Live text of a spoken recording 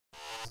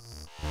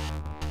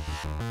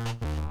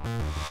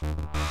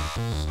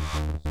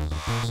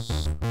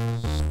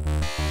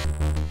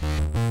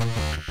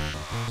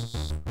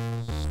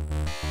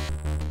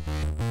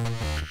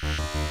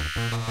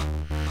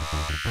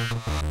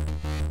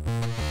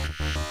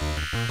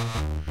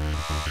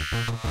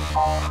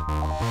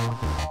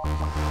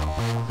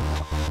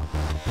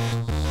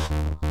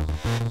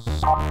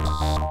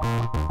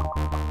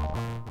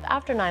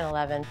After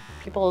 9/11,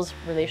 people's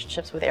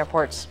relationships with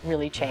airports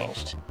really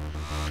changed.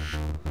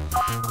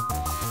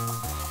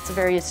 It's a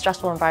very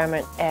stressful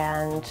environment,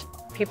 and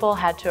people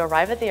had to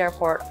arrive at the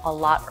airport a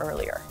lot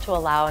earlier to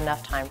allow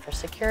enough time for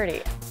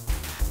security.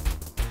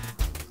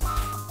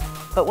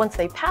 But once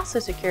they passed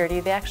through security,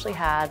 they actually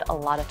had a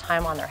lot of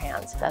time on their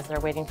hands as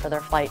they're waiting for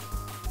their flight.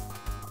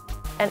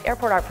 And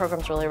airport art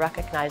programs really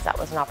recognized that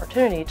was an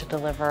opportunity to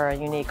deliver a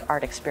unique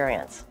art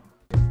experience.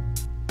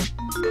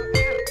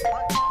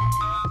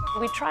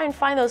 We try and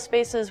find those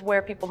spaces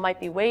where people might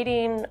be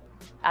waiting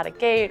at a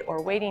gate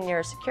or waiting near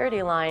a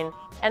security line,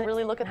 and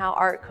really look at how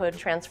art could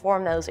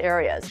transform those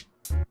areas.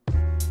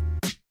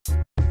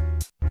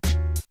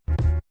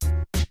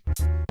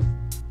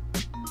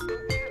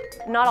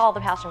 Not all the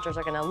passengers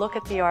are going to look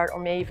at the art or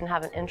may even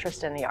have an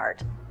interest in the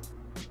art.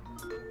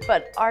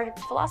 But our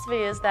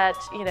philosophy is that,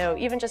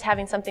 even just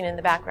having something in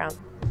the background,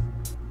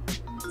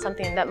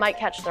 something that might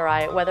catch their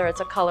eye, whether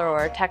it's a color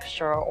or a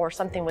texture or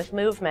something with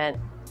movement,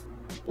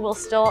 will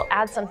still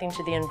add something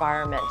to the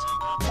environment.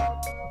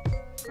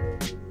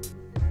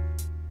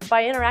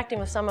 By interacting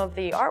with some of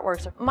the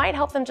artworks, it might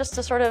help them just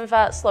to sort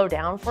of slow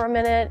down for a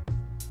minute,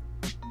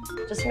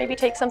 just maybe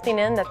take something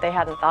in that they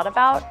hadn't thought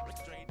about,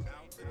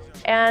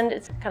 and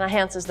it kind of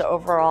enhances the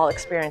overall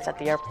experience at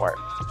the airport.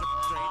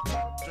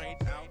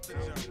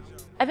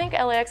 I think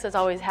LAX has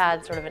always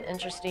had sort of an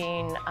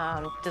interesting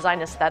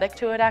design aesthetic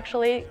to it,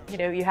 actually.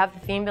 You have the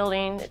theme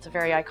building. It's a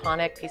very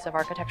iconic piece of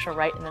architecture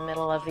right in the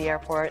middle of the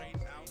airport.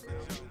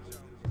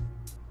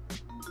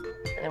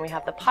 And then we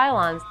have the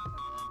pylons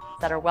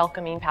that are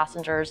welcoming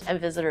passengers and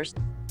visitors.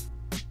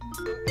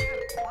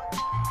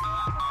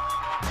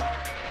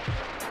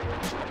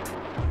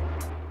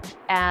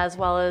 As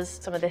well as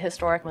some of the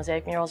historic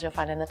mosaic murals you'll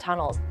find in the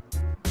tunnels.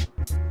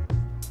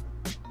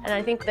 And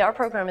I think the art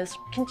program is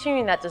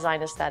continuing that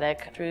design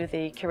aesthetic through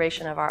the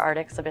curation of our art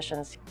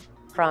exhibitions,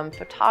 from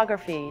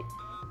photography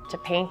to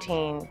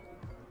painting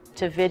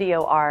to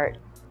video art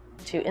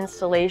to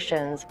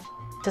installations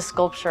to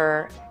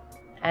sculpture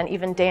and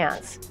even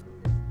dance.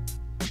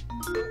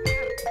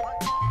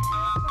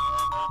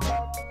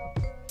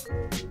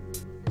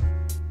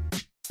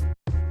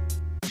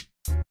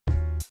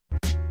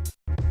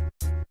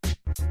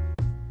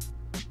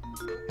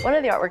 One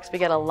of the artworks we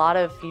get a lot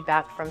of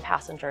feedback from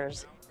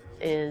passengers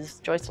is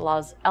Joyce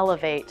DeLaw's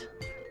Elevate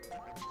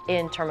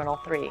in Terminal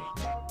 3,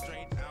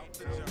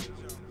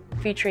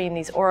 featuring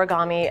these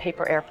origami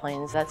paper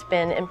airplanes that's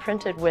been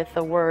imprinted with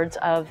the words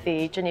of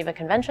the Geneva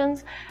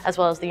Conventions as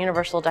well as the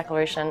Universal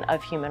Declaration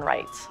of Human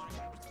Rights.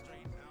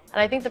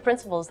 And I think the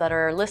principles that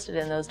are listed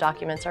in those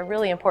documents are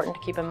really important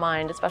to keep in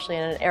mind, especially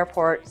in an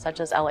airport such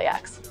as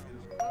LAX.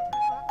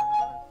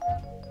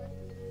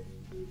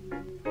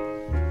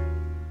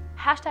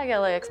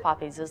 #LAX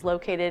Poppies is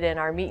located in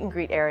our meet and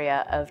greet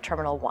area of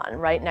Terminal 1,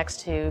 right next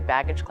to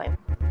baggage claim.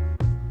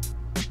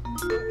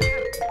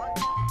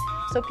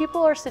 So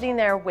people are sitting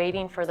there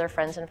waiting for their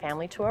friends and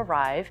family to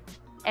arrive,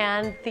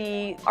 and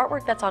the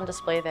artwork that's on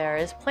display there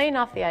is playing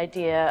off the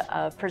idea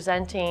of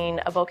presenting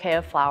a bouquet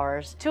of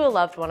flowers to a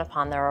loved one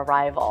upon their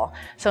arrival.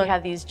 So we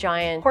have these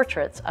giant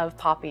portraits of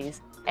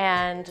poppies,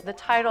 and the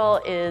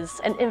title is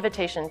an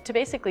invitation to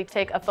basically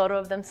take a photo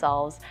of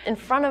themselves in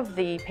front of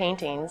the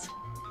paintings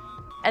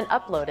and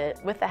upload it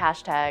with the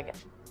hashtag.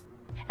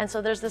 And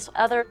so there's this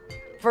other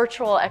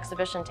virtual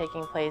exhibition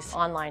taking place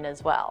online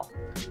as well.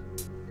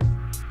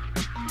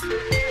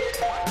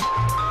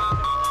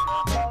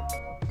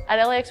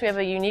 At LAX, we have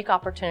a unique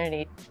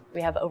opportunity.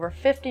 We have over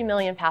 50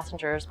 million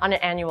passengers on an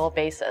annual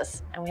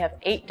basis, and we have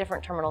 8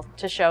 different terminals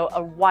to show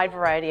a wide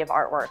variety of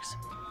artworks.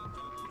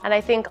 And I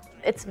think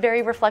it's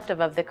very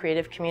reflective of the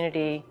creative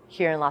community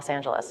here in Los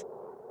Angeles.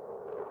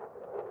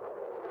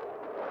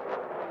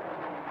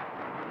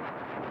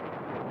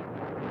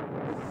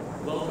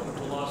 Welcome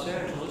to Los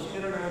Angeles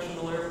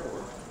International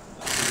Airport.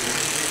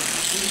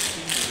 Please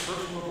keep your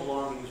personal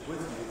belongings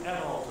with you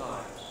at all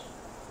times.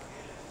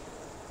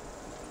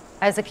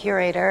 As a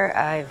curator,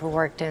 I've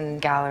worked in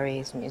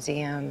galleries,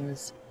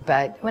 museums,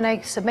 but when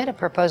I submit a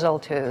proposal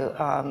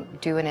to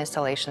do an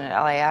installation at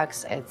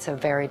LAX, it's a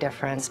very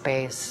different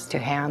space to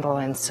handle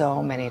in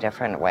so many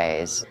different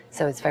ways.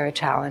 So it's very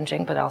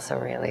challenging, but also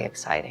really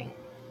exciting.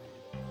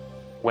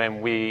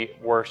 When we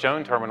were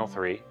shown Terminal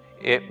 3,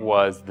 it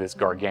was this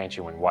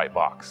gargantuan white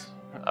box.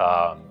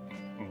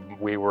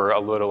 We were a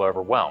little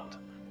overwhelmed.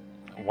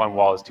 One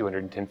wall is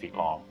 210 feet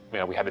long.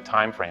 We had a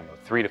time frame of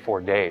 3 to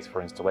 4 days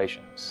for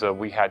installation. So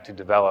we had to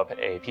develop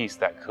a piece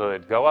that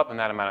could go up in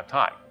that amount of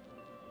time.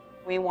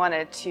 We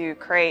wanted to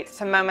create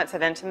some moments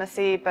of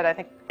intimacy,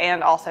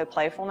 and also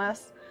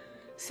playfulness.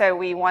 So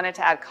we wanted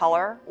to add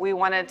color. We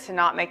wanted to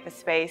not make the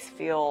space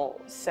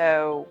feel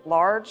so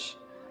large.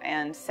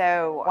 And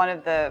so one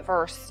of the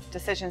first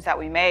decisions that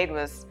we made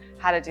was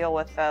how to deal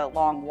with the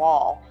long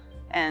wall.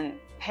 And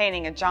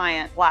painting a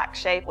giant black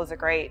shape was a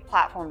great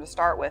platform to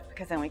start with,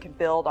 because then we could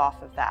build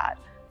off of that.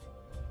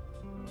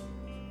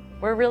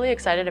 We're really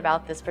excited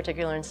about this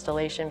particular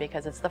installation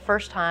because it's the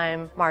first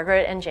time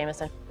Margaret and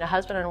Jameson, a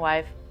husband and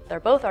wife, they're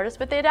both artists,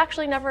 but they'd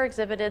actually never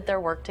exhibited their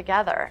work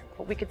together.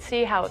 We could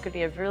see how it could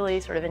be a really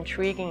sort of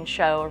intriguing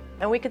show,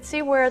 and we could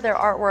see where their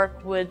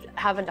artwork would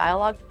have a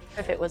dialogue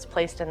if it was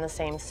placed in the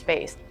same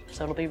space.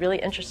 So it'll be really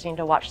interesting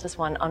to watch this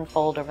one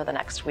unfold over the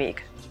next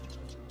week.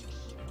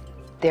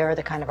 They're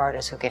the kind of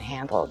artists who can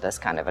handle this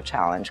kind of a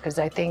challenge, because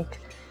I think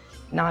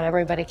not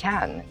everybody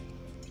can.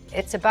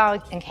 It's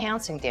about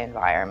enhancing the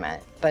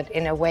environment, but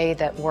in a way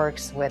that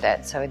works with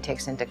it, so it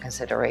takes into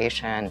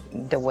consideration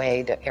the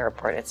way the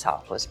airport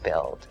itself was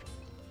built.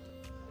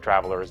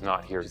 Traveler is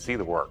not here to see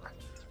the work.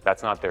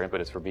 That's not their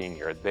impetus for being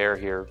here. They're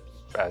here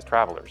as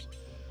travelers.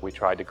 We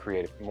tried to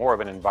create more of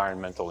an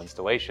environmental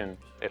installation.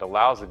 It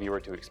allows the viewer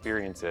to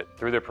experience it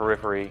through their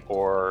periphery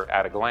or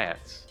at a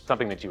glance,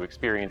 something that you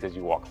experience as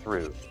you walk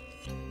through.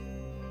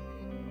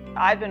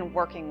 I've been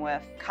working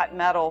with cut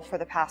metal for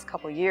the past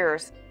couple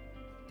years.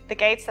 The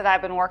gates that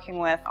I've been working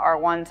with are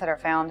ones that are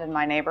found in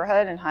my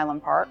neighborhood in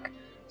Highland Park.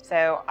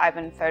 So I've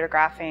been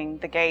photographing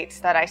the gates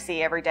that I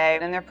see every day,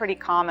 and they're pretty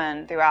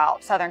common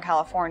throughout Southern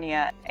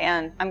California.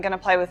 And I'm going to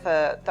play with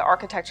the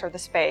architecture of the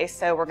space.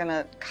 So we're going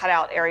to cut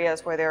out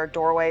areas where there are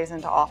doorways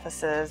into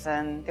offices,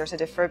 and there's a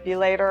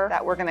defibrillator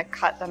that we're going to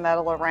cut the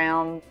metal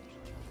around.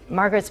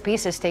 Margaret's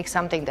pieces take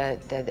something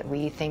that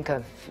we think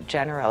of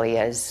generally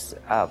as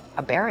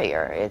a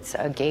barrier. It's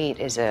a gate,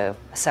 is a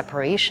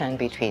separation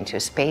between two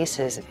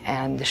spaces,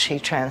 and she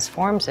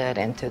transforms it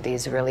into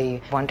these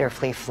really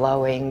wonderfully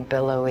flowing,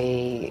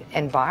 billowy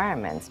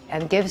environments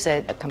and gives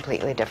it a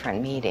completely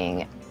different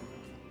meaning.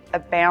 A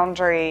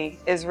boundary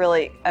is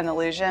really an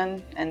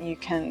illusion, and you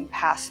can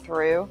pass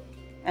through.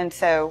 And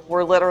so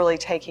we're literally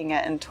taking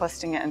it and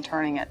twisting it and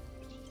turning it.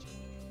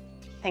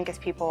 I think as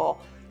people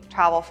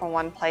travel from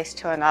one place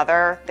to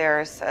another,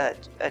 there's a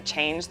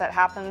change that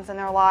happens in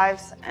their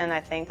lives, and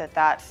I think that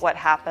that's what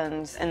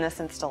happens in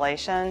this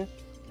installation.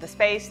 The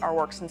space our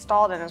work's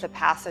installed in is a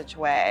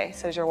passageway,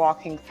 so as you're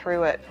walking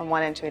through it from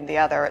one end to the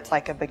other, it's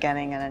like a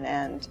beginning and an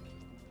end.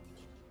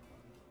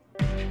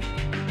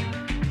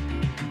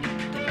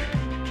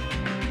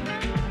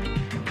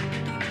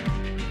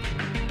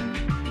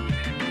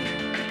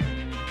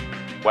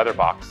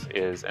 Weatherbox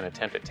is an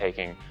attempt at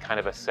taking kind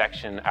of a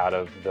section out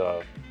of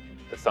the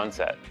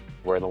sunset,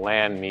 where the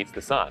land meets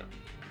the sun.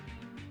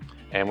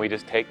 And we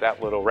just take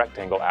that little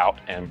rectangle out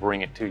and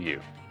bring it to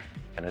you.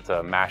 And it's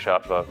a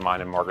mashup of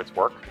mine and Margaret's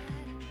work.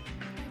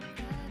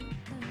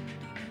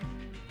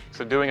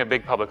 So doing a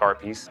big public art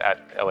piece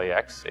at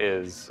LAX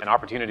is an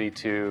opportunity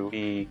to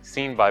be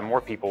seen by more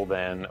people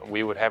than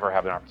we would ever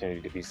have an opportunity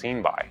to be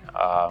seen by.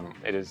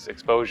 It is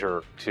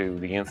exposure to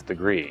the nth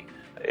degree.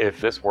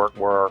 If this work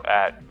were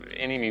at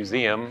any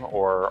museum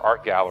or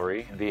art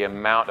gallery, the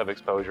amount of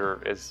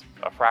exposure is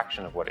a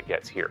fraction of what it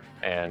gets here.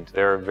 And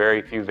there are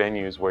very few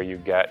venues where you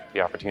get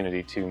the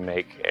opportunity to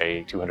make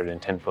a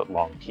 210-foot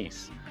long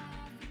piece.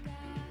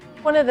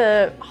 One of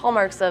the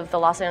hallmarks of the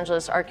Los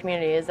Angeles art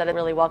community is that it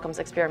really welcomes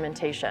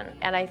experimentation.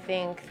 And I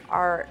think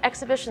our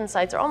exhibition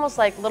sites are almost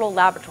like little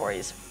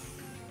laboratories.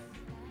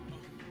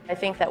 I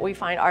think that we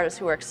find artists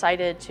who are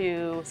excited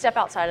to step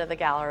outside of the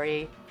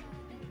gallery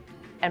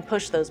and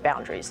push those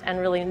boundaries and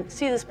really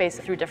see the space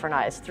through different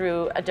eyes,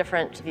 through a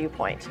different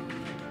viewpoint.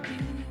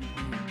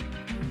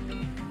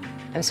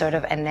 I'm sort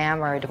of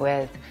enamored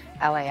with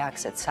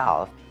LAX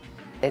itself.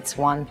 It's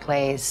one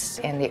place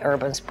in the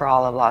urban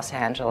sprawl of Los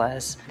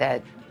Angeles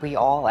that we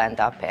all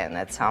end up in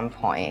at some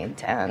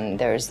point, and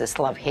there's this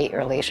love-hate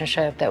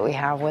relationship that we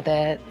have with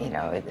it. You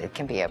know, it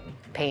can be a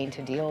pain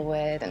to deal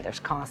with, and there's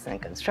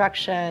constant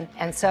construction.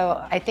 And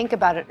so I think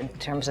about it in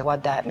terms of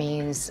what that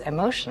means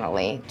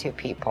emotionally to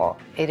people.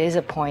 It is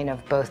a point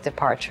of both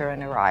departure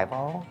and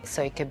arrival.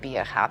 So it could be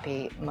a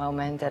happy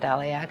moment at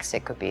LAX,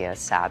 it could be a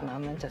sad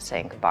moment of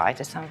saying goodbye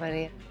to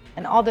somebody.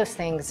 And all those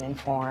things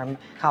inform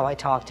how I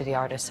talk to the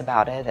artists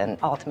about it, and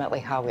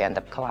ultimately how we end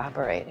up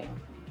collaborating.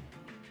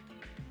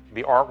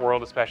 The art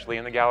world, especially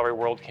in the gallery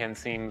world, can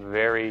seem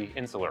very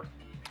insular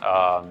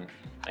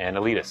and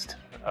elitist,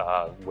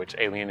 which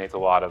alienates a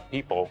lot of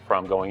people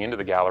from going into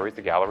the galleries.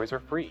 The galleries are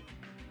free.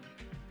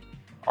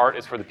 Art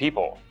is for the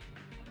people.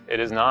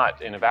 It is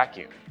not in a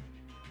vacuum.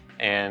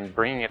 And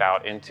bringing it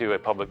out into a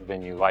public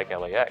venue like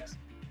LAX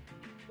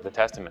is a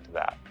testament to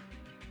that.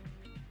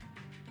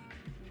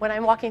 When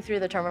I'm walking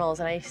through the terminals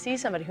and I see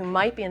somebody who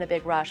might be in a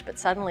big rush but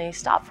suddenly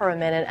stop for a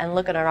minute and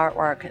look at an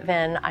artwork,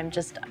 then I'm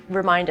just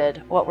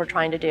reminded what we're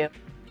trying to do.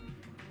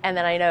 And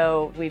then I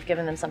know we've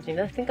given them something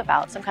to think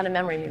about, some kind of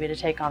memory maybe to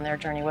take on their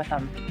journey with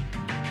them.